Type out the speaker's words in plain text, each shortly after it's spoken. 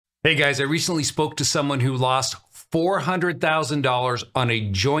Hey guys, I recently spoke to someone who lost $400,000 on a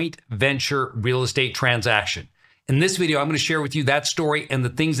joint venture real estate transaction. In this video, I'm going to share with you that story and the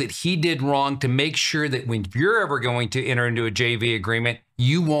things that he did wrong to make sure that when you're ever going to enter into a JV agreement,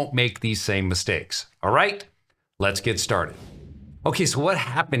 you won't make these same mistakes. All right, let's get started. Okay, so what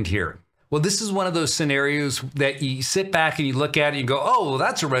happened here? Well, this is one of those scenarios that you sit back and you look at it and you go, oh, well,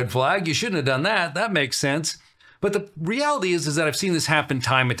 that's a red flag. You shouldn't have done that. That makes sense. But the reality is that I've seen this happen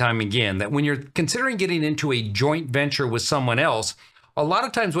time and time again, that when you're considering getting into a joint venture with someone else, a lot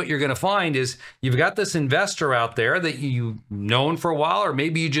of times what you're going to find is you've got this investor out there that you've known for a while, or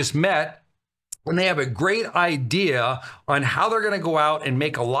maybe you just met, and they have a great idea on how they're going to go out and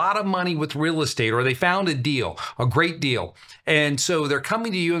make a lot of money with real estate, or they found a deal, a great deal. And so they're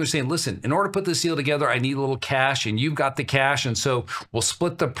coming to you and they're saying, listen, in order to put this deal together, I need a little cash, and you've got the cash. And so we'll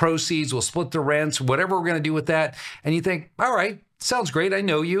split the proceeds, we'll split the rents, whatever we're going to do with that. And you think, all right, sounds great. I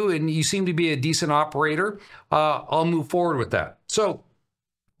know you, and you seem to be a decent operator. I'll move forward with that. So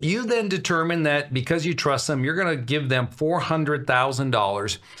you then determine that because you trust them, you're going to give them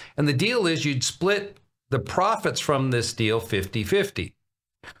 $400,000. And the deal is you'd split the profits from this deal 50-50.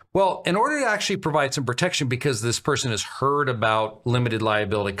 Well, in order to actually provide some protection, because this person has heard about limited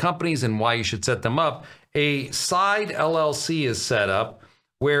liability companies and why you should set them up, a side LLC is set up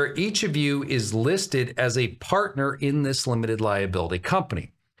where each of you is listed as a partner in this limited liability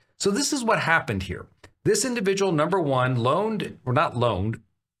company. So this is what happened here. This individual, number one,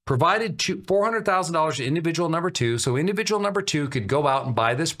 provided $400,000 to individual number two, so individual number two could go out and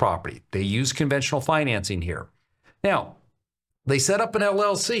buy this property. They use conventional financing here. Now, they set up an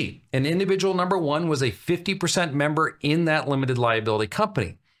LLC, and individual number one was a 50% member in that limited liability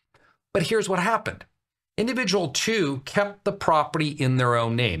company. But here's what happened. Individual two kept the property in their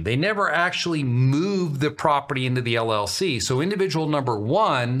own name. They never actually moved the property into the LLC. So individual number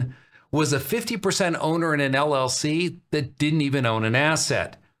one was a 50% owner in an LLC that didn't even own an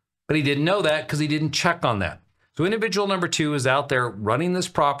asset. But he didn't know that because he didn't check on that. So individual number two is out there running this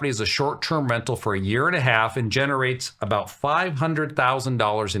property as a short-term rental for 1.5 years and generates about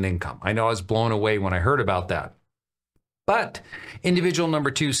 $500,000 in income. I know I was blown away when I heard about that. But individual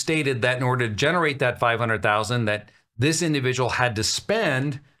number two stated that in order to generate that $500,000, that this individual had to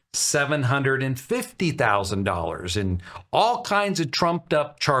spend $750,000 and all kinds of trumped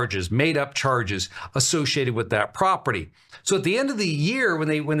up charges, made up charges associated with that property. So at the end of the year, when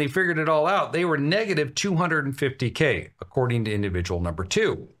they figured it all out, they were negative $250K, according to individual number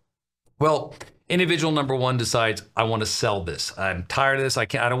two. Well, individual number one decides, I want to sell this. I'm tired of this. I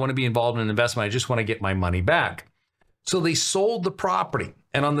don't want to be involved in an investment. I just want to get my money back. So they sold the property.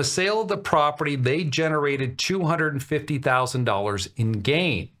 And on the sale of the property, they generated $250,000 in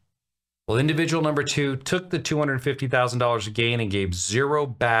gain. Well, individual number two took the $250,000 gain and gave zero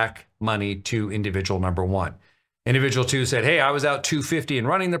back money to individual number one. Individual two said, hey, I was out $250 in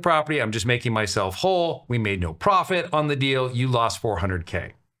running the property. I'm just making myself whole. We made no profit on the deal. You lost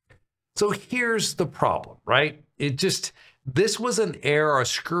 $400K. So here's the problem, right? This was an error, a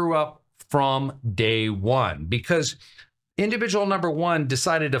screw up from day one, because individual number one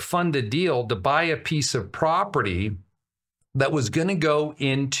decided to fund a deal to buy a piece of property that was going to go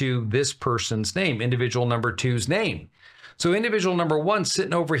into this person's name, individual number two's name. So individual number one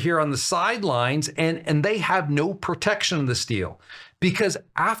sitting over here on the sidelines, and they have no protection in this deal, because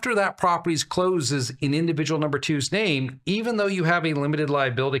after that property closes in individual number two's name, even though you have a limited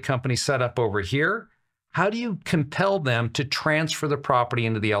liability company set up over here, how do you compel them to transfer the property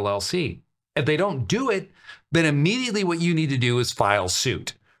into the LLC? If they don't do it, then immediately what you need to do is file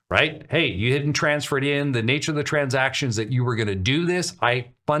suit, right? Hey, you didn't transfer it in. The nature of the transactions that you were going to do this, I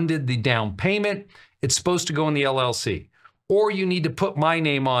funded the down payment. It's supposed to go in the LLC. Or you need to put my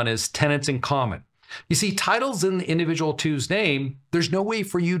name on as tenants in common. You see, titles in the individual two's name, there's no way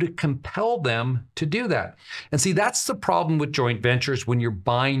for you to compel them to do that. And see, that's the problem with joint ventures when you're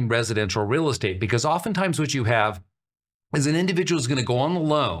buying residential real estate, because oftentimes what you have is an individual is going to go on the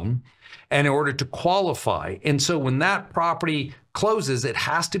loan and in order to qualify. And so when that property closes, it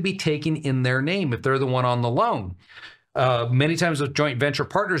has to be taken in their name if they're the one on the loan. Many times with joint venture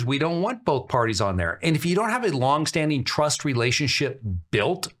partners, we don't want both parties on there. And if you don't have a long-standing trust relationship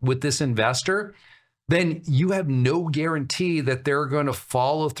built with this investor, then you have no guarantee that they're going to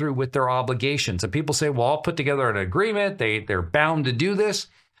follow through with their obligations. And people say, well, I'll put together an agreement. They're bound to do this.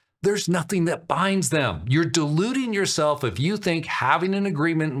 There's nothing that binds them. You're deluding yourself if you think having an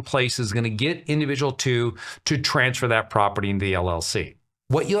agreement in place is going to get individual two to transfer that property into the LLC.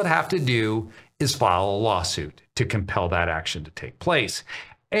 What you'll have to do is file a lawsuit to compel that action to take place.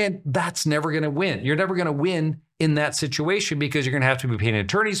 And that's never going to win. You're never going to win in that situation because you're going to have to be paying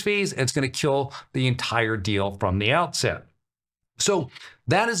attorney's fees, and it's going to kill the entire deal from the outset. So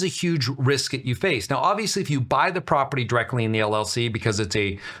that is a huge risk that you face. Now, obviously, if you buy the property directly in the LLC because it's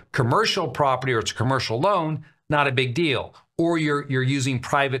a commercial property or it's a commercial loan, not a big deal. Or you're using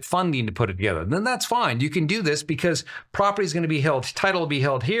private funding to put it together, then that's fine. You can do this because property is going to be held, title will be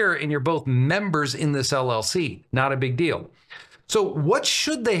held here, and you're both members in this LLC. Not a big deal. So what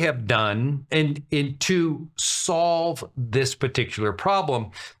should they have done to solve this particular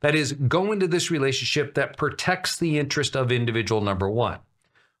problem? That is, go into this relationship that protects the interest of individual number one.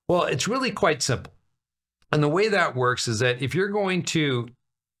 Well, it's really quite simple. And the way that works is that if you're going to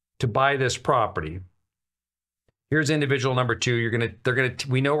buy this property, here's individual number two.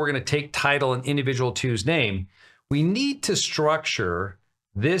 We know we're going to take title in individual two's name. We need to structure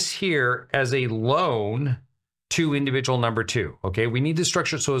this here as a loan to individual number two. Okay, we need to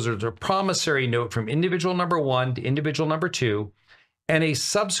structure it so there's a promissory note from individual number one to individual number two, and a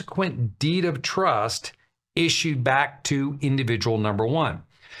subsequent deed of trust issued back to individual number one.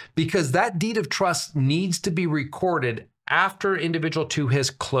 Because that deed of trust needs to be recorded after individual two has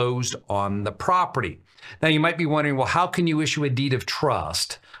closed on the property. Now, you might be wondering, well, how can you issue a deed of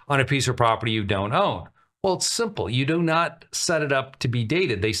trust on a piece of property you don't own? Well, it's simple. You do not set it up to be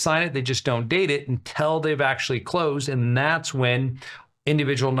dated. They sign it, they just don't date it until they've actually closed, and that's when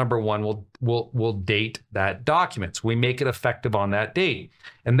individual number one will date that document. So we make it effective on that date.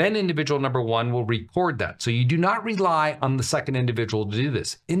 And then individual number one will record that. So you do not rely on the second individual to do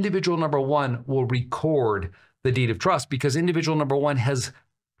this. Individual number one will record the deed of trust because individual number one has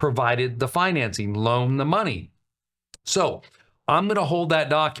provided the financing, loaned the money. So I'm going to hold that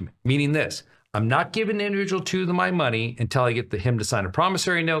document, meaning this. I'm not giving individual two my money until I get him to sign a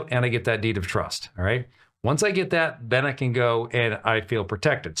promissory note and I get that deed of trust, all right? Once I get that, then I can go and I feel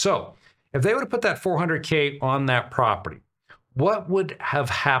protected. So if they would have put that $400K on that property, what would have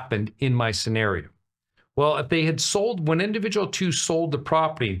happened in my scenario? Well, if they had sold, when individual two sold the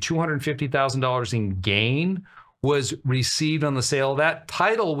property, $250,000 in gain was received on the sale, that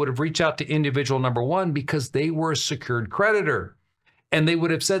title would have reached out to individual number one because they were a secured creditor. And they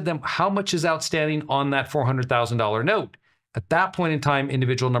would have said to them, how much is outstanding on that $400,000 note? At that point in time,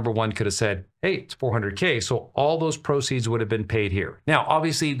 individual number one could have said, hey, it's $400K. So all those proceeds would have been paid here. Now,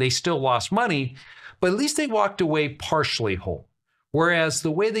 obviously, they still lost money, but at least they walked away partially whole. Whereas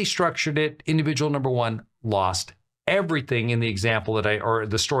the way they structured it, individual number one lost everything in the example or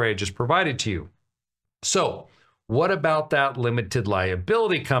the story I just provided to you. So what about that limited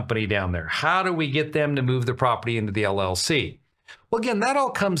liability company down there? How do we get them to move the property into the LLC? Well, again, that all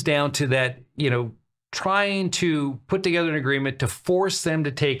comes down to that, trying to put together an agreement to force them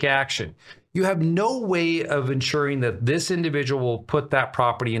to take action. You have no way of ensuring that this individual will put that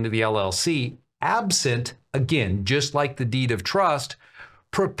property into the LLC absent, again, just like the deed of trust,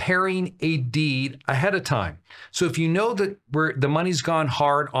 preparing a deed ahead of time. So if you know that the money's gone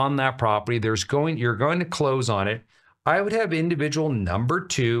hard on that property, you're going to close on it, I would have individual number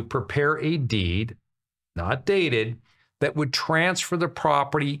two prepare a deed, not dated, that would transfer the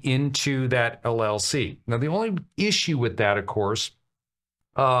property into that LLC. Now, the only issue with that, of course,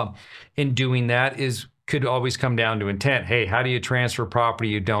 in doing that could always come down to intent. Hey, how do you transfer property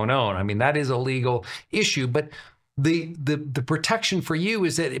you don't own? I mean, that is a legal issue, but the protection for you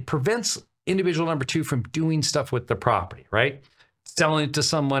is that it prevents individual number two from doing stuff with the property, right? Selling it to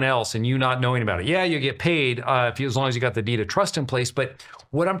someone else and you not knowing about it. Yeah, you get paid as long as you got the deed of trust in place, but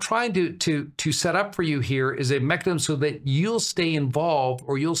what I'm trying to set up for you here is a mechanism so that you'll stay involved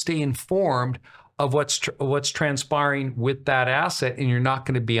or you'll stay informed of what's transpiring with that asset, and you're not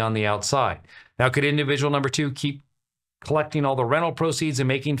going to be on the outside. Now, could individual number two keep collecting all the rental proceeds and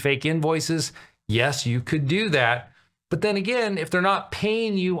making fake invoices? Yes, you could do that. But then again, if they're not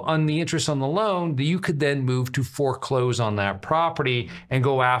paying you on the interest on the loan, you could then move to foreclose on that property and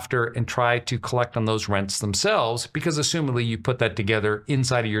go after and try to collect on those rents themselves, because assumably you put that together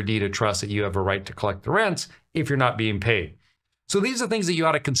inside of your deed of trust that you have a right to collect the rents if you're not being paid. So these are things that you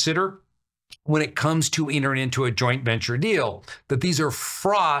ought to consider when it comes to entering into a joint venture deal, that these are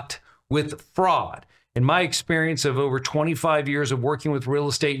fraught with fraud. In my experience of over 25 years of working with real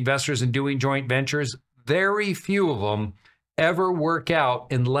estate investors and doing joint ventures, very few of them ever work out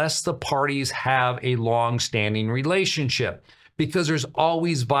unless the parties have a long-standing relationship, because there's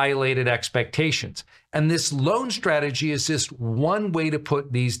always violated expectations. And this loan strategy is just one way to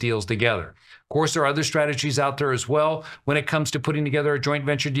put these deals together. Of course, there are other strategies out there as well. When it comes to putting together a joint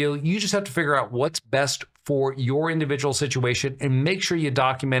venture deal, you just have to figure out what's best for your individual situation and make sure you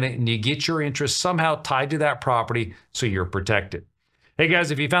document it and you get your interests somehow tied to that property so you're protected. Hey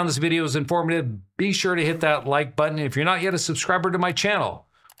guys, if you found this video as informative, be sure to hit that like button. If you're not yet a subscriber to my channel,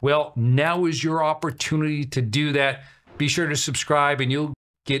 well, now is your opportunity to do that. Be sure to subscribe and you'll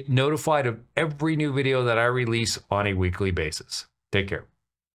get notified of every new video that I release on a weekly basis. Take care.